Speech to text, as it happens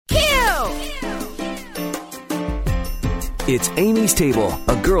It's Amy's Table,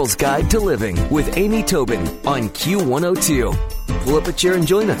 a girl's guide to living with Amy Tobin on Q102. Pull up a chair and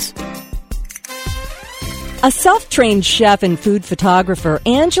join us. A self-trained chef and food photographer,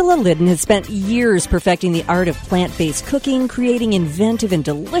 Angela Liddon has spent years perfecting the art of plant-based cooking, creating inventive and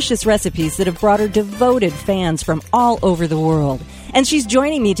delicious recipes that have brought her devoted fans from all over the world. And she's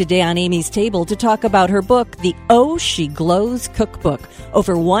joining me today on Amy's Table to talk about her book, The Oh She Glows Cookbook,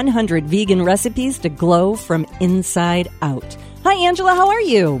 over 100 vegan recipes to glow from inside out. Hi, Angela. How are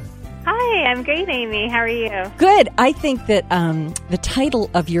you? Hi, I'm great, Amy. How are you? Good. I think that the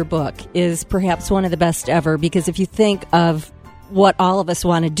title of your book is perhaps one of the best ever, because if you think of what all of us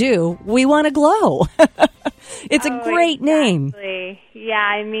want to do, we want to glow. It's a great name. Yeah,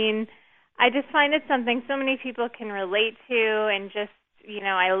 I mean, I just find it something so many people can relate to, and just,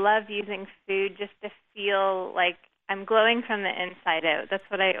 I love using food just to feel like I'm glowing from the inside out. That's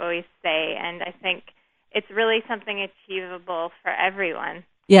what I always say, and I think it's really something achievable for everyone.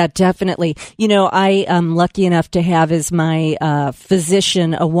 Yeah, definitely. I am lucky enough to have as my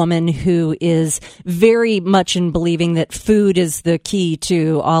physician a woman who is very much in believing that food is the key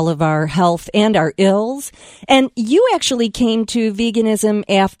to all of our health and our ills. And you actually came to veganism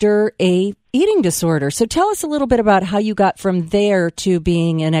after a eating disorder. So tell us a little bit about how you got from there to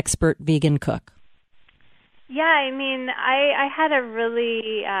being an expert vegan cook. Yeah, I mean, I had a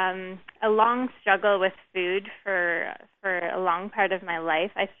really a long struggle with food for a long part of my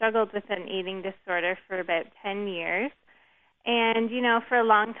life. I struggled with an eating disorder for about 10 years. And, for a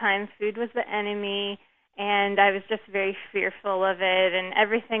long time, food was the enemy, and I was just very fearful of it. And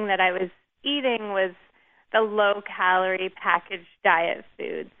everything that I was eating was the low-calorie packaged diet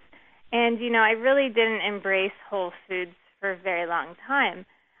foods. And, I really didn't embrace whole foods for a very long time.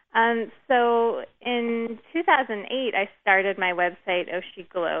 So in 2008, I started my website, Oh She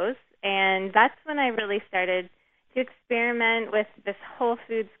Glows, and that's when I really started to experiment with this whole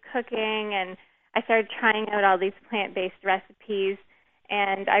foods cooking, and I started trying out all these plant-based recipes,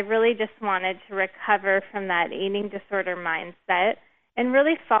 and I really just wanted to recover from that eating disorder mindset and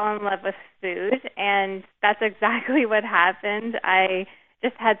really fall in love with food, and that's exactly what happened. I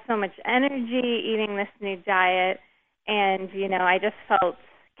just had so much energy eating this new diet, and, I just felt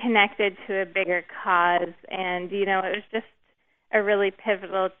connected to a bigger cause, and it was just a really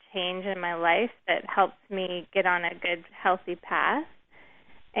pivotal change in my life that helped me get on a good, healthy path.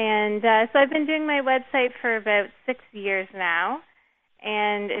 And so I've been doing my website for about 6 years now,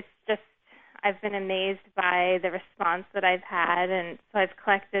 and it's just, I've been amazed by the response that I've had, and so I've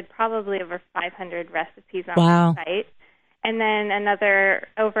collected probably over 500 recipes on the site, and then another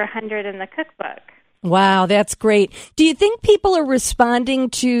over 100 in the cookbook. Wow, that's great. Do you think people are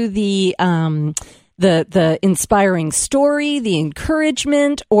responding to the inspiring story, the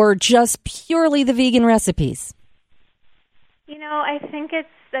encouragement, or just purely the vegan recipes? I think it's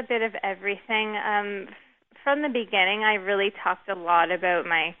a bit of everything. From the beginning, I really talked a lot about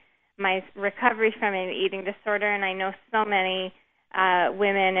my recovery from an eating disorder, and I know so many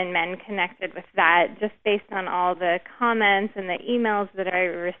women and men connected with that just based on all the comments and the emails that I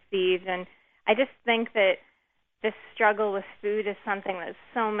received. And I just think that this struggle with food is something that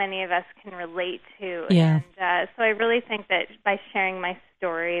so many of us can relate to. Yeah. And so I really think that by sharing my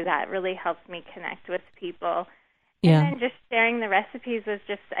story, that really helps me connect with people. Yeah. And then just sharing the recipes was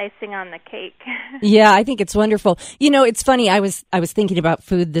just icing on the cake. Yeah, I think it's wonderful. It's funny. I was thinking about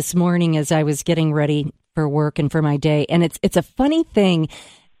food this morning as I was getting ready for work and for my day, and it's a funny thing.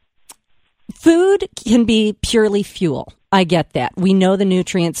 Food can be purely fuel. I get that. We know the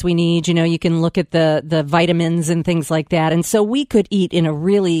nutrients we need. You can look at the vitamins and things like that. And so we could eat in a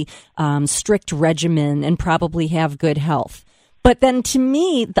really strict regimen and probably have good health. But then to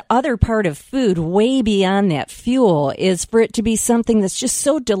me, the other part of food, way beyond that fuel, is for it to be something that's just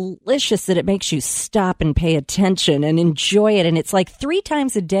so delicious that it makes you stop and pay attention and enjoy it. And it's like 3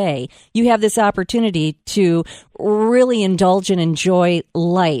 times a day, you have this opportunity to really indulge and enjoy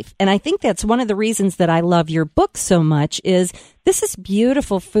life. And I think that's one of the reasons that I love your book so much is this is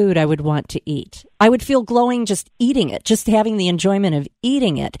beautiful food I would want to eat. I would feel glowing just eating it, just having the enjoyment of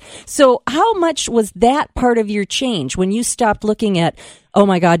eating it. So how much was that part of your change when you stopped looking at, oh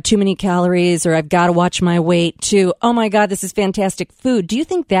my God, too many calories, or I've got to watch my weight, to, oh my God, this is fantastic food? Do you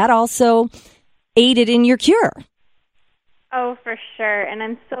think that also aided in your cure? Oh, for sure. And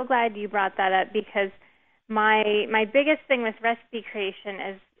I'm so glad you brought that up, because my biggest thing with recipe creation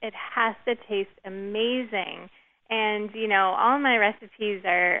is it has to taste amazing. And, all my recipes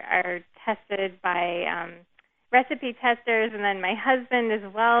are tested by recipe testers, and then my husband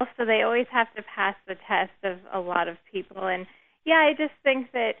as well, so they always have to pass the test of a lot of people. And, yeah, I just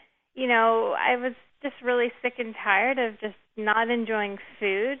think that, I was just really sick and tired of just not enjoying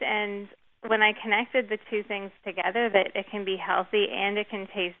food. And when I connected the two things together, that it can be healthy and it can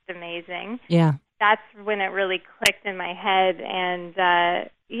taste amazing, Yeah. that's when it really clicked in my head. And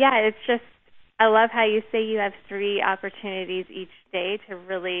it's just, I love how you say you have 3 opportunities each day to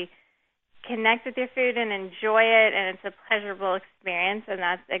really connect with your food and enjoy it, and it's a pleasurable experience, and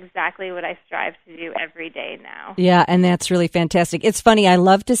that's exactly what I strive to do every day now. Yeah, and that's really fantastic. It's funny, I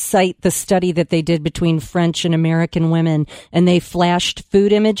love to cite the study that they did between French and American women, and they flashed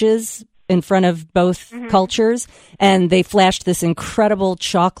food images in front of both cultures, and they flashed this incredible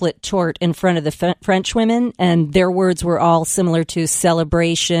chocolate torte in front of the French women, and their words were all similar to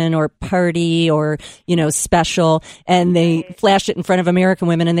celebration or party or, special, and they flashed it in front of American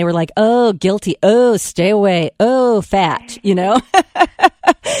women, and they were like, oh, guilty, oh, stay away, oh, fat, And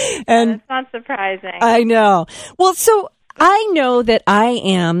that's not surprising. I know. Well, so I know that I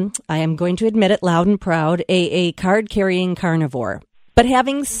am going to admit it loud and proud, a card-carrying carnivore. But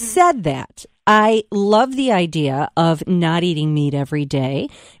having said that, I love the idea of not eating meat every day,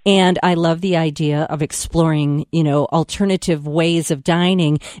 and I love the idea of exploring, alternative ways of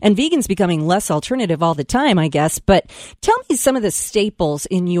dining, and vegans becoming less alternative all the time, I guess. But tell me some of the staples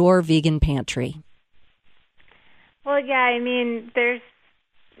in your vegan pantry. Well, yeah,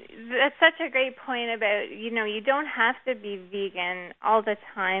 that's such a great point about, you don't have to be vegan all the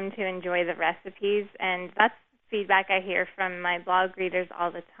time to enjoy the recipes, and that's feedback I hear from my blog readers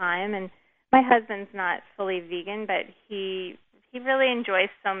all the time. And my husband's not fully vegan, but he really enjoys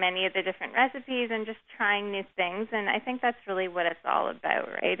so many of the different recipes and just trying new things. And I think that's really what it's all about,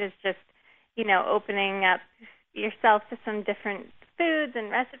 right? It's just, opening up yourself to some different foods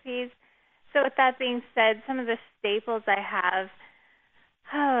and recipes. So with that being said, some of the staples I have,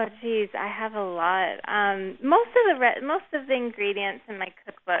 I have a lot. Most of the ingredients in my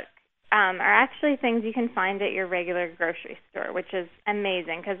cookbook are actually things you can find at your regular grocery store, which is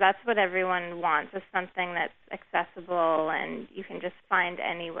amazing because that's what everyone wants, is something that's accessible and you can just find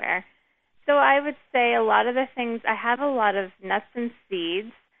anywhere. So I would say a lot of the things, I have a lot of nuts and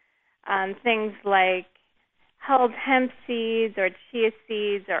seeds, things like hulled hemp seeds or chia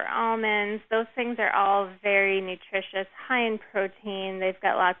seeds or almonds. Those things are all very nutritious, high in protein. They've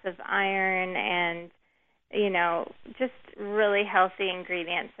got lots of iron and just really healthy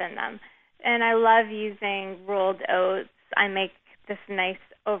ingredients in them. And I love using rolled oats. I make this nice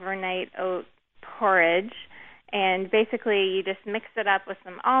overnight oat porridge, and basically you just mix it up with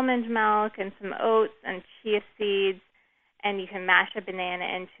some almond milk and some oats and chia seeds, and you can mash a banana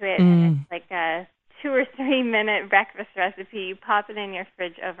into it, and it's like a 2 or 3 minute breakfast recipe. You pop it in your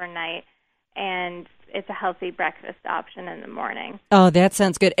fridge overnight, and it's a healthy breakfast option in the morning. Oh, that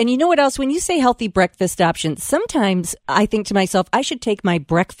sounds good. And you know what else? When you say healthy breakfast options, sometimes I think to myself, I should take my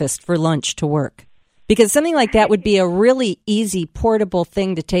breakfast for lunch to work, because something like that would be a really easy, portable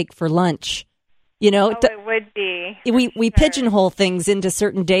thing to take for lunch. It would be. We pigeonhole things into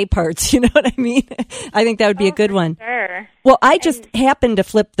certain day parts, you know what I mean? I think that would be a good one. Sure. Well, I just happened to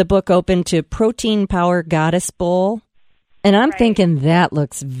flip the book open to Protein Power Goddess Bowl. And I'm thinking that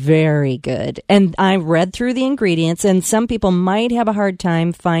looks very good. And I read through the ingredients, and some people might have a hard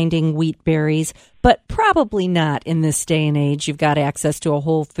time finding wheat berries, but probably not in this day and age. You've got access to a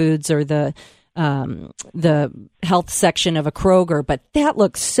Whole Foods or the health section of a Kroger. But that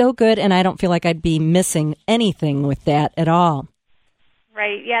looks so good, and I don't feel like I'd be missing anything with that at all.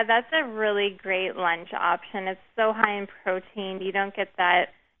 Right. Yeah, that's a really great lunch option. It's so high in protein. You don't get that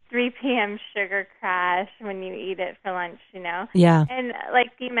 3 p.m. sugar crash when you eat it for lunch, Yeah. And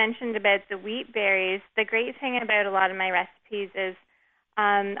like you mentioned about the wheat berries, the great thing about a lot of my recipes is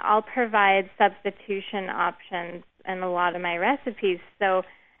I'll provide substitution options in a lot of my recipes. So,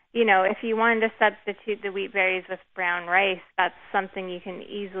 if you wanted to substitute the wheat berries with brown rice, that's something you can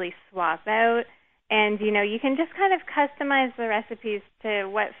easily swap out. And, you can just kind of customize the recipes to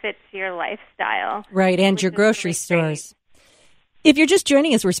what fits your lifestyle. Right, and your grocery stores. If you're just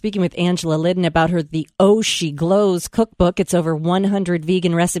joining us, we're speaking with Angela Liddon about the Oh She Glows cookbook. It's over 100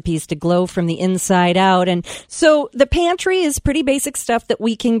 vegan recipes to glow from the inside out. And so the pantry is pretty basic stuff that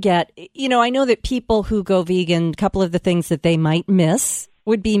we can get. I know that people who go vegan, a couple of the things that they might miss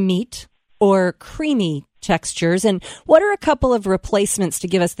would be meat or creamy textures. And what are a couple of replacements to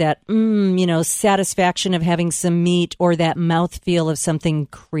give us that, satisfaction of having some meat or that mouthfeel of something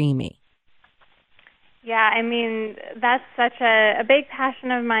creamy? Yeah, that's such a big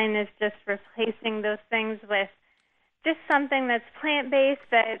passion of mine, is just replacing those things with just something that's plant-based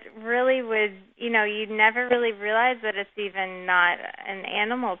that really would, you'd never really realize that it's even not an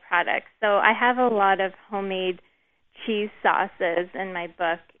animal product. So I have a lot of homemade cheese sauces in my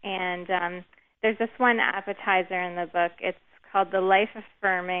book, and there's this one appetizer in the book. It's called the Life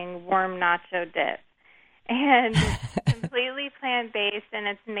Affirming Warm Nacho Dip. And it's completely plant-based, and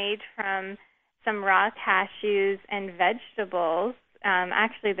it's made from some raw cashews and vegetables.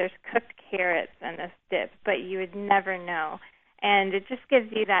 Actually, there's cooked carrots in this dip, but you would never know. And it just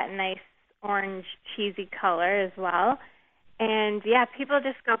gives you that nice orange, cheesy color as well. And, yeah, people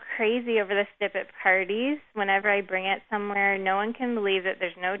just go crazy over this dip at parties. Whenever I bring it somewhere, no one can believe that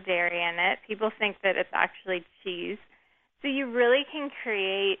there's no dairy in it. People think that it's actually cheese. So you really can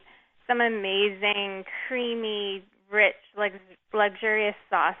create some amazing, creamy, rich, luxurious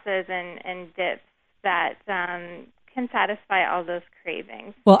sauces and dips that can satisfy all those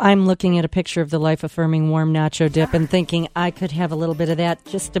cravings. Well, I'm looking at a picture of the Life Affirming Warm Nacho Dip and thinking I could have a little bit of that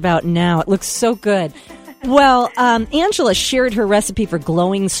just about now. It looks so good. Well, Angela shared her recipe for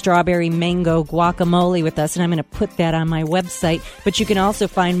glowing strawberry mango guacamole with us, and I'm going to put that on my website. But you can also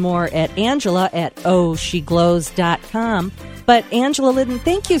find more at Angela at ohsheglows.com. But Angela Liddon,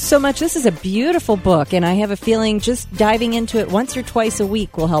 thank you so much. This is a beautiful book, and I have a feeling just diving into it once or twice a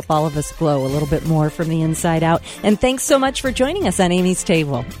week will help all of us glow a little bit more from the inside out. And thanks so much for joining us on Amy's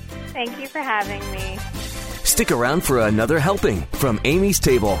Table. Thank you for having me. Stick around for another helping from Amy's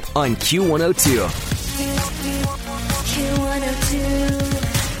Table on Q102.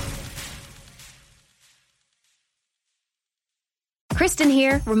 Kristen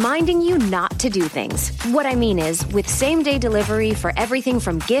here, reminding you not to do things. What I mean is, with same-day delivery for everything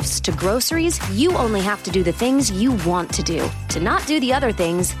from gifts to groceries, you only have to do the things you want to do. To not do the other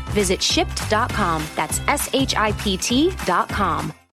things, visit Shipt.com. That's SHIPT.com.